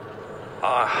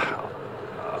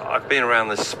 I've been around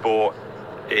this sport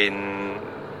in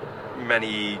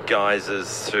many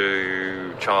guises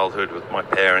through childhood, with my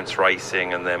parents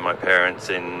racing, and then my parents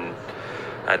in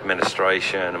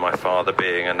administration, and my father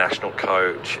being a national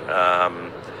coach.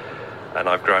 And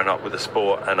I've grown up with the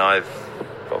sport, and I've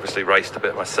obviously raced a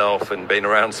bit myself and been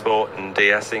around sport and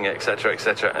de-essing,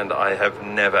 etc., and I have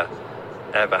never,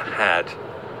 ever had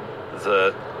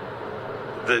the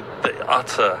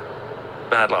utter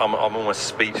bad luck. I'm almost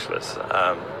speechless.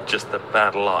 Just the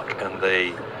bad luck and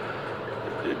the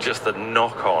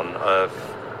knock-on of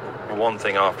one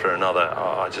thing after another.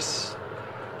 I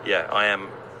am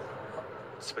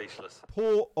speechless.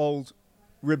 Poor old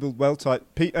Ribbled Well-Type,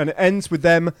 Pete, and it ends with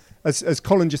them, as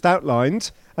Colin just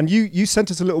outlined. And you sent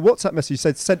us a little WhatsApp message. You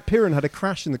said St. Piran had a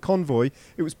crash in the convoy.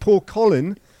 It was poor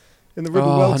Colin in the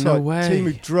Ribbled Well-Type team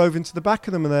who drove into the back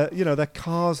of them, and their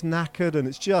car's knackered, and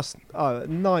it's just a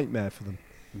nightmare for them.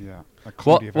 Yeah.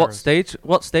 What stage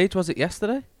was it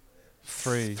yesterday?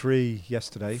 3. 3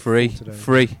 yesterday. 3. Today.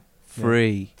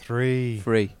 3.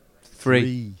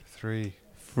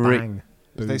 Bang.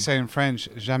 As they say in French,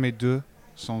 jamais deux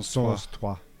sans Sans trois.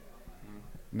 trois.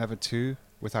 Never 2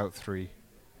 without 3.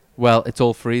 Well, it's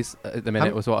all threes at the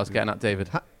minute, was what I was getting at, David.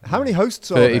 How many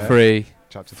hosts are there? 33.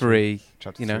 Chapter 3.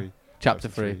 Chapter 3. Chapter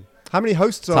 3. How many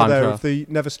hosts are Time there trial. of the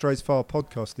Never Strays Far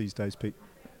podcast these days, Pete?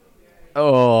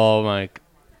 Oh, my...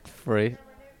 3.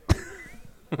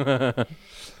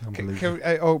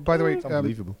 Unbelievable. By the way, It's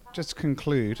unbelievable. just to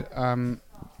conclude,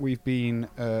 we've been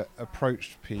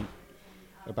approached, Pete,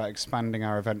 about expanding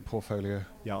our event portfolio.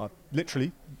 Yeah,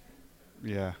 literally.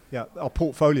 Yeah, Yeah, our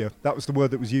portfolio. That was the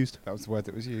word that was used. that was the word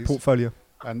that was used. Portfolio.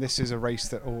 And this is a race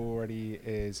that already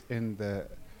is in the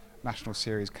National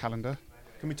Series calendar.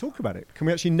 Can we talk about it? Can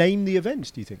we actually name the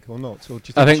events, do you think, or not? Or do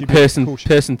you think I we think should be person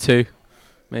cautious? 2,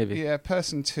 maybe. Yeah,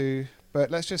 person 2, but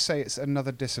let's just say it's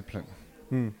another discipline.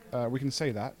 Hmm. We can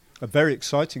say that. A very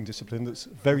exciting discipline that's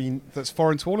That's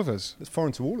foreign to all of us.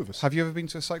 foreign to all of us. Have you ever been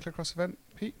to a cyclocross event,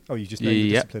 Pete? Oh, you just named the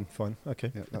Yep. discipline. Fine.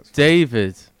 Okay. Yeah, that's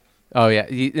David. Oh, yeah.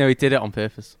 He did it on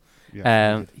purpose. yeah.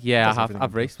 I Does have. everything on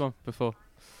I've raced one before.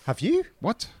 Have you?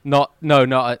 What? Not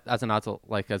as an adult,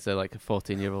 like as a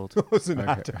 14-year-old. Was an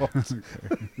Okay. adult.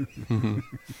 Do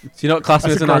you not class me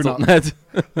As as a an adult, Ned?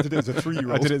 I did it as a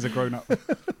 3-year-old. I did it as a grown-up.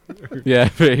 Yeah,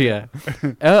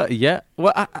 yeah.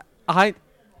 Well,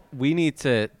 we need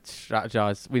to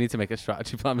strategize. We need to make a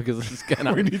strategy plan because this is getting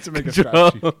out We of need to make a control.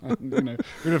 strategy. We need a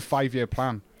 5-year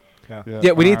plan. Yeah.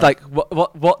 Yeah, we need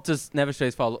what does Never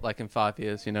Strays Far look like in 5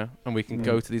 years, And we can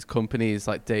go to these companies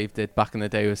like Dave did back in the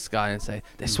day with Sky and say,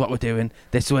 this is what we're doing,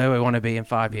 this is where we want to be in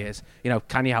 5 years.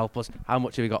 Can you help us? How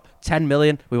much have we got? 10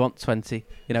 million? We want 20.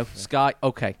 Sky,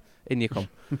 okay, in you come.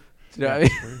 Do you know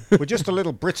what I mean? We're just a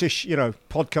little British,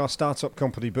 podcast startup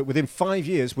company, but within 5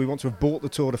 years, we want to have bought the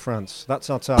Tour de France. That's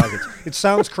our target. It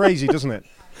sounds crazy, doesn't it?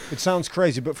 It sounds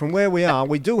crazy, but from where we are,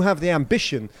 we do have the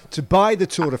ambition to buy the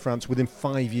Tour de France within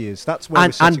 5 years. That's where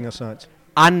we're setting our sights.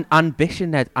 And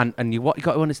ambition, Ned, and what you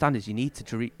got to understand is you need to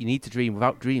dream.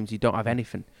 Without dreams, you don't have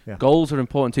anything. Yeah. Goals are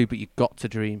important too, but you've got to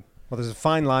dream. Well, there's a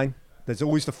fine line. There's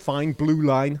always the fine blue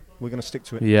line. We're going to stick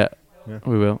to it. Yeah, Yeah.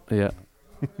 we will. Yeah.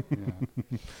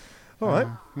 All right.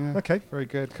 Yeah. Okay. Very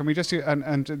good. Can we just do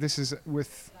and this is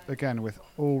with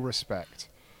all respect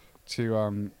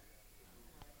to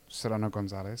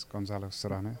Gonzalo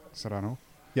Serrano.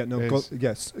 Yeah, no,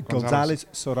 Is Gonzalez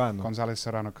Serrano. Gonzalez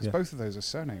Serrano, because Yeah. both of those are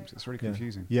surnames. It's really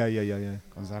confusing. Yeah.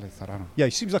 Gonzalez Serrano. Yeah,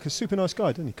 he seems like a super nice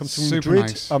guy, doesn't he? Comes from Super Madrid,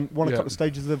 nice. won a Yeah. couple of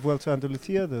stages of the Vuelta a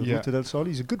Andalucía, the Yeah. Ruta del Sol.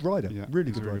 He's a good rider, Yeah,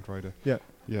 really he's good a rider. good rider. Yeah.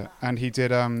 Yeah, and he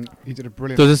did a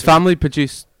brilliant. Does his family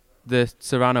produce the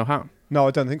Serrano hat? No,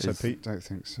 I don't think so, Is- Pete. Don't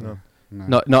think so.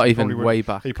 No. Not He even probably way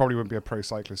back. He probably wouldn't be a pro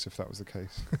cyclist if that was the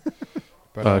case.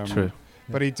 But, Oh, true.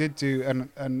 But he did do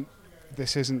and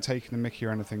this isn't taking the mickey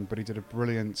or anything, but he did a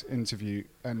brilliant interview,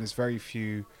 and there's very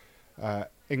few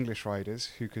English riders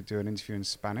who could do an interview in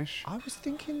Spanish. I was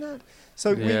thinking that.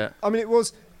 So, Yeah. it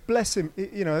was, bless him,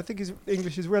 I think his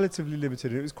English is relatively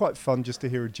limited. And it was quite fun just to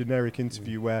hear a generic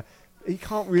interview where he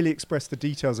can't really express the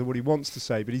details of what he wants to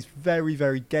say, but he's very,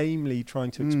 very gamely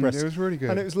trying to express. It was really good.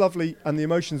 And it was lovely, and the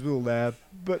emotions were all there.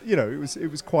 But,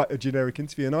 it was quite a generic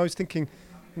interview. And I was thinking,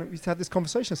 we had this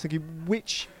conversation, I was thinking,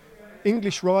 which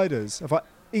British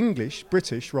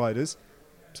riders,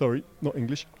 sorry, not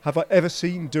English, have I ever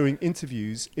seen doing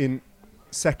interviews in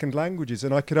second languages?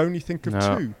 And I could only think of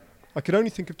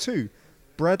two.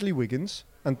 Bradley Wiggins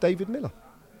and David Miller.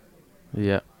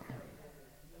 Yeah.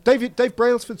 Dave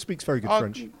Brailsford speaks very good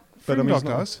French. But Froome he's Dog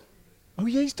not- does. Oh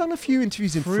yeah, he's done a few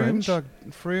interviews in French.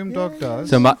 Froome Dog does.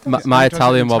 So my He does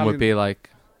Italian an one would be like,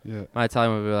 Yeah. my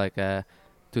Italian would be like,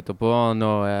 tutto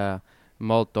buono,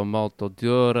 molto molto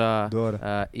dura,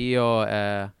 Dura.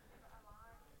 io.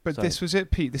 But Sorry. this was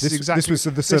it, Pete. This is This exactly. was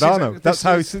the this is- Serrano. this That's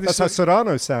how is- this that's how is-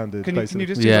 Serrano sounded. Can you basically.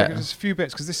 just do Yeah. like just a few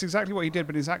bits, because this is exactly what he did,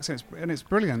 but his accent and it's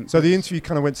brilliant. So the interview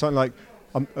kind of went something like,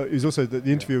 it was also that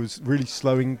the interview was really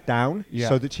slowing down Yeah.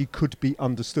 so that he could be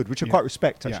understood, which I Yeah. quite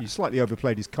respect, actually. Yeah. He slightly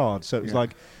overplayed his card. So it was Yeah.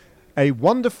 like, a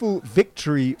wonderful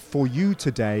victory for you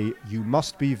today. You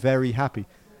must be very happy.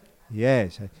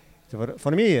 Yes.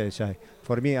 For me,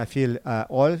 I feel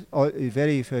all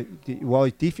very, it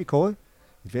was difficult.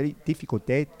 Very difficult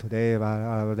day today.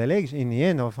 The legs, in the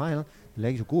end of the final, the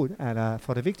legs are good. And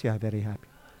for the victory, I'm very happy.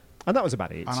 And that was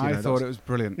about it. and I thought it was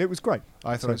brilliant. It was great.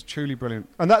 I thought it was truly brilliant.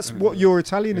 And that's what your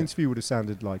Italian Yeah. interview would have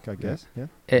sounded like, I guess. Yeah.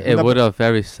 It Love would it. have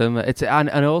very similar. It's and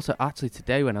also actually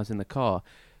today when I was in the car,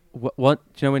 what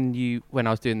do you know when I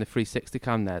was doing the 360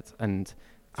 cam net and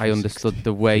I understood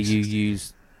the way you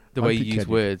use Pete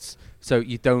words. So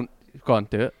you don't go on,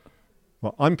 do it.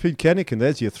 Well, I'm Pete Kennick, and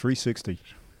there's your 360.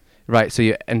 Right, so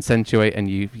you accentuate and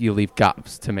you leave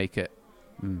gaps to make it,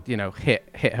 Mm.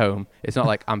 hit home. It's not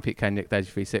like I'm Pete Kennick, there's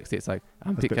your 360. It's like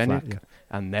I'm That's a Pete bit flat, Kennick, yeah.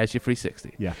 and there's your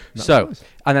 360. Yeah. No, So, nice.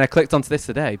 and then I clicked onto this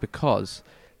today because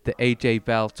the AJ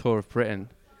Bell Tour of Britain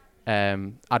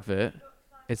advert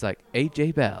is like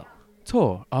AJ Bell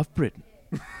Tour of Britain.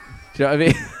 Do you know what I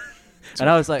mean? And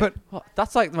I was like, But- what?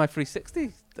 That's like my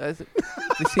 360. Have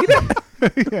you seen it?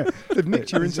 Yeah, they've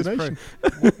nicked your It's just intonation.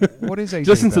 What is AJ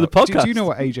Listen to Bell? the podcast. Do you know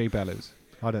what AJ Bell is?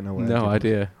 I don't know what. No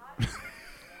idea.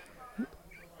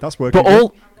 That's working.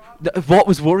 But what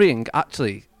was worrying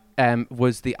actually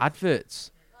was the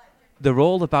adverts. They're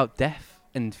all about death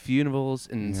and funerals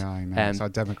and Yeah, I know. It's our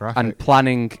demographic. and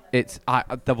planning. That's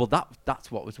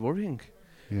what was worrying.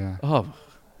 yeah. Oh,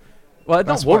 well,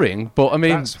 That's not why- worrying, but I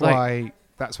mean, That's like,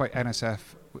 why NSF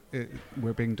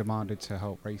we're being demanded to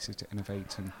help races to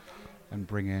innovate and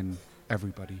bring in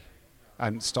everybody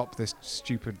and stop this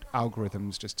stupid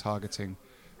algorithms just targeting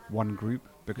one group,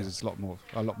 because it's a lot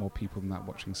more people than that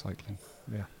watching cycling.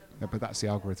 Yeah. Yeah, but that's the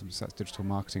algorithms. That's digital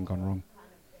marketing gone wrong.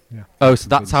 Yeah. oh, so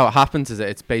that's how it happens, is it?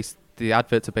 It's based. The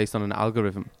adverts are based on an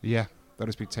algorithm. Yeah, they'll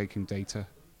just be taking data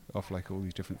off like all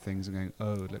these different things and going,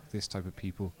 oh, look, this type of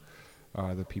people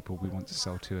are the people we want to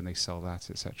sell to, and they sell that,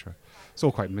 etc. It's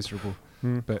all quite miserable.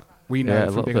 Mm. But we Yeah, know a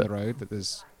from little being on the bit. road that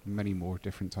there's many more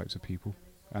different types of people,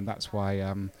 and that's why.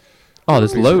 Oh,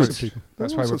 there's we're loads. approaching-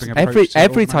 That's why we're being Every approached to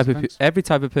organise events. every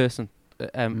type of person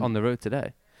on the road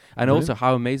today, and Really? also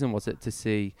how amazing was it to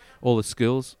see all the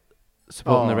schools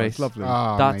supporting the race? It's lovely.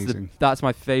 Ah, That's amazing. that's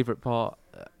my favourite part.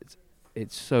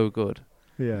 It's so good.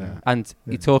 yeah. And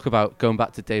Yeah. you talk about going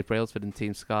back to Dave Brailsford and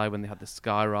Team Sky when they had the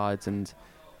Sky rides, and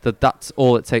that's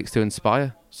all it takes to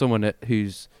inspire someone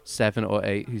who's 7 or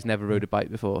 8 who's never rode a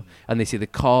bike before, and they see the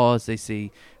cars, they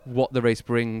see what the race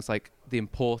brings, like the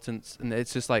importance, and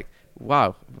it's just like,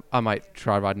 wow, I might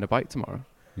try riding a bike tomorrow.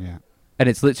 Yeah. And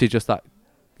it's literally just that,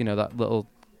 that little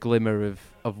glimmer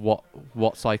of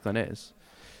what cycling is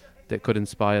that could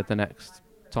inspire the next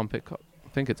Tom Pidcock. I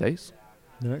think it's Ace.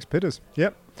 The next Pitters.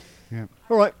 Yep. Yeah.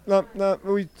 All right. We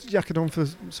yakking on for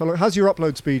so long. How's your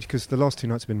upload speed? Because the last 2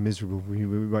 nights have been miserable. We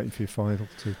were waiting for your final.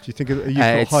 Do you think you've got It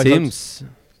high hopes? seems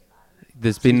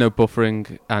there's been no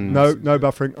buffering and No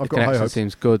buffering. the I've got high connection hopes.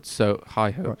 seems good, so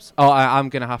high hopes. Oh, I'm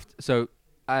gonna have to. So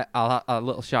I'll a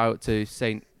little shout out to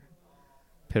Saint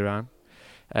Piran,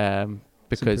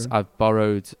 because Piran. I've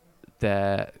borrowed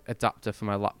their adapter for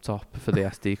my laptop for the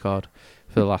SD card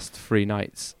for the last 3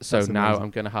 nights. So That's now amazing. I'm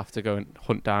gonna have to go and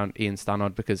hunt down Ian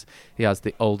Stannard, because he has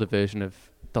the older version of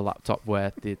the laptop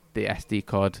where the SD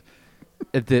card.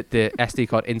 The SD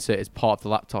card insert is part of the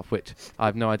laptop, which I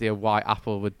have no idea why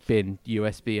Apple would bin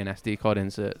USB and SD card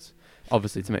inserts,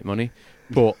 obviously to make money,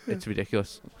 but it's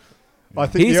ridiculous. I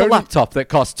think Here's the a only, laptop that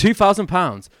costs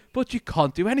 £2,000, but you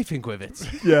can't do anything with it.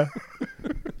 Yeah.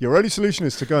 Your only solution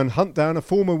is to go and hunt down a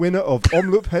former winner of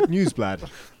Omloop Het Nieuwsblad.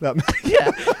 That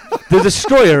Yeah, the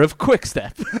destroyer of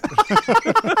Quickstep.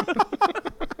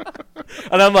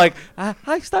 And I'm like,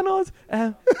 hi Stannard.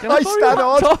 Hi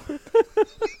Stannard.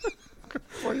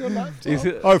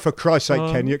 Stannard. Oh, for Christ's sake,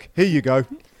 Kenyuk. Here you go.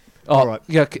 All right.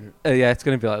 Yeah, yeah, it's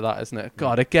going to be like that, isn't it?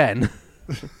 God, again.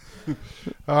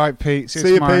 All right, Pete. See See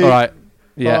you, tomorrow. Pete. All right.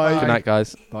 Yeah. Bye. Good night,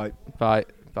 guys. Bye. Bye.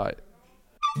 Bye.